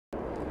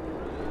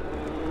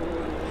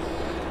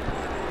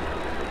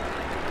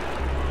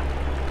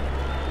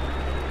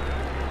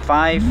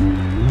5,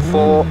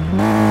 4, 3, 2,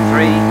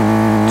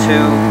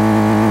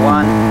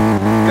 1,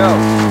 go.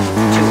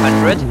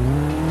 200.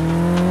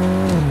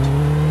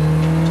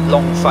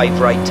 Long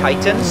 5 right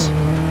tightens.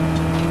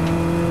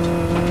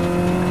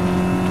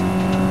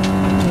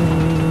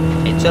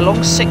 Into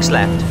long 6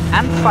 left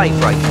and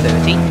 5 right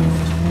 30.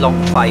 Long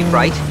 5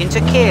 right into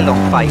K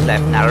long 5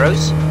 left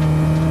narrows.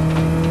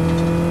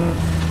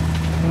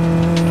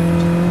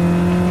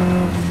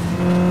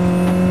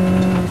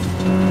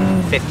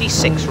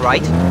 .56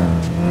 right.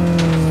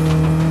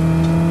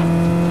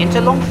 Into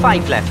long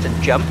 5 left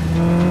and jump.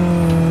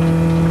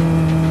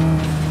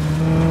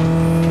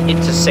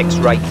 Into 6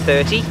 right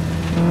 30.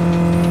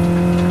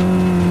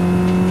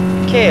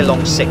 K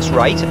long 6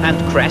 right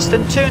and crest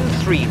and turn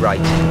 3 right.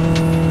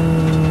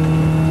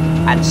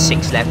 And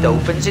 6 left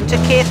opens into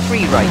K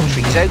 3 right,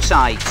 trees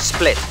outside,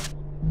 split.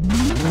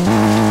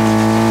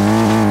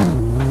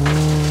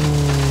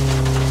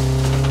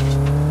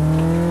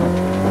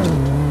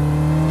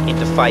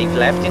 Into 5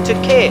 left into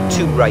K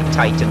 2 right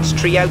tightens,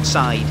 tree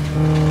outside.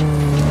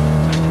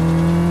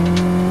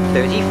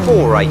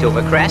 34 right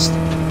over crest.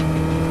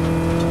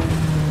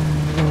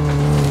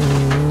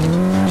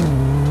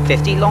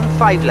 50 long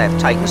 5 left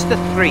tightens to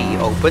 3,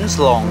 opens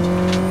long.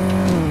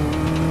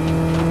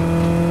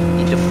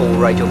 Into 4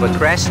 right over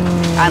crest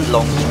and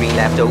long 3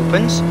 left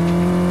opens.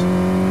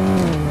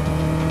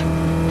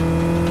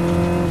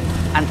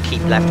 And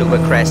keep left over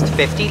crest,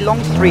 50 long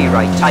 3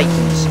 right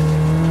tightens.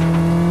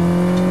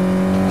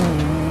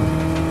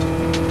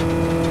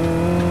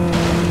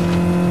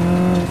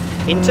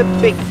 Into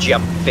big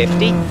jump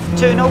 50,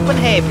 turn open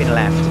hairpin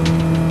left.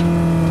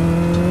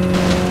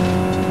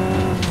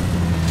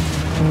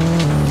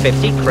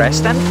 50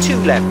 crest and 2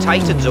 left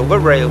tightens over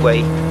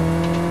railway.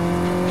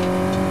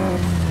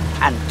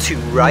 And 2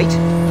 right.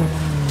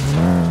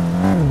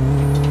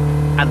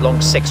 And long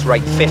 6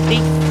 right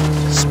 50,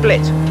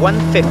 split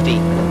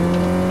 150.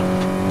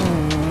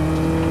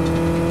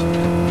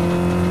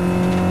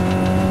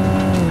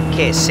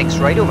 K 6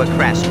 right over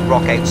crest,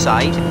 rock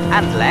outside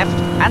and left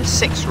and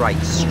 6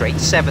 right straight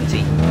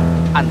 70.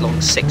 And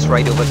long 6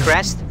 right over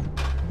crest.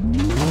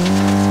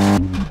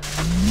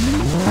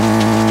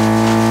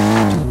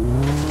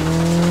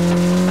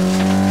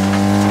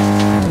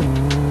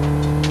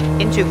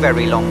 Into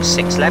very long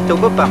 6 left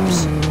over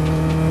bumps.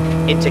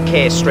 Into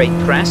K straight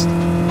crest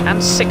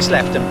and 6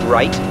 left and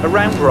right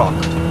around rock.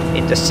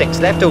 Into 6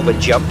 left over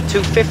jump,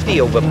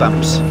 250 over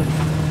bumps.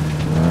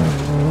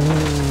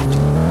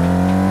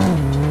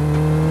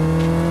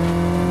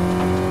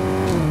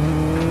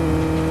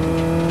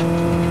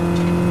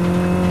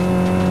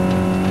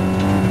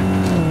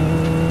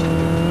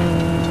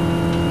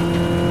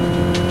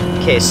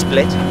 K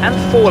split and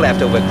 4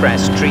 left over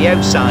crest, tree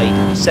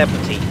outside,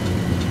 70.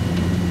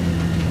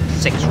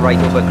 6 right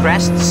over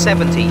crest,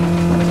 70.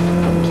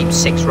 Keep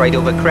 6 right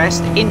over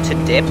crest, into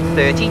dip,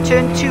 30,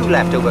 turn 2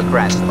 left over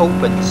crest,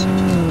 opens.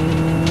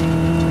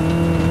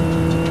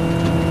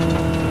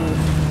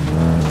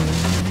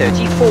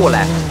 34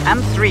 left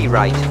and 3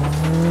 right.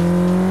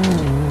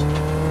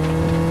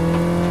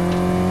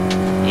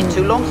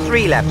 Into long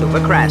 3 left over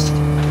crest.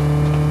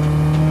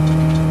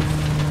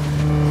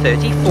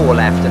 34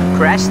 left and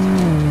crest.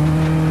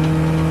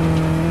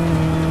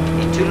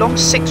 Into long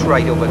 6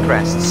 right over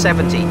crest,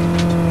 70.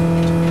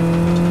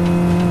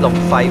 Long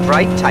 5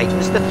 right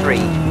tightens to 3.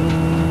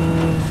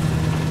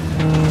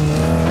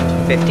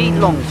 50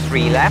 long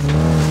 3 left.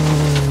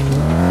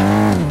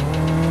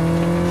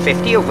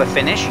 50 over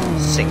finish,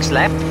 6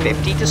 left,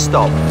 50 to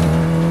stop.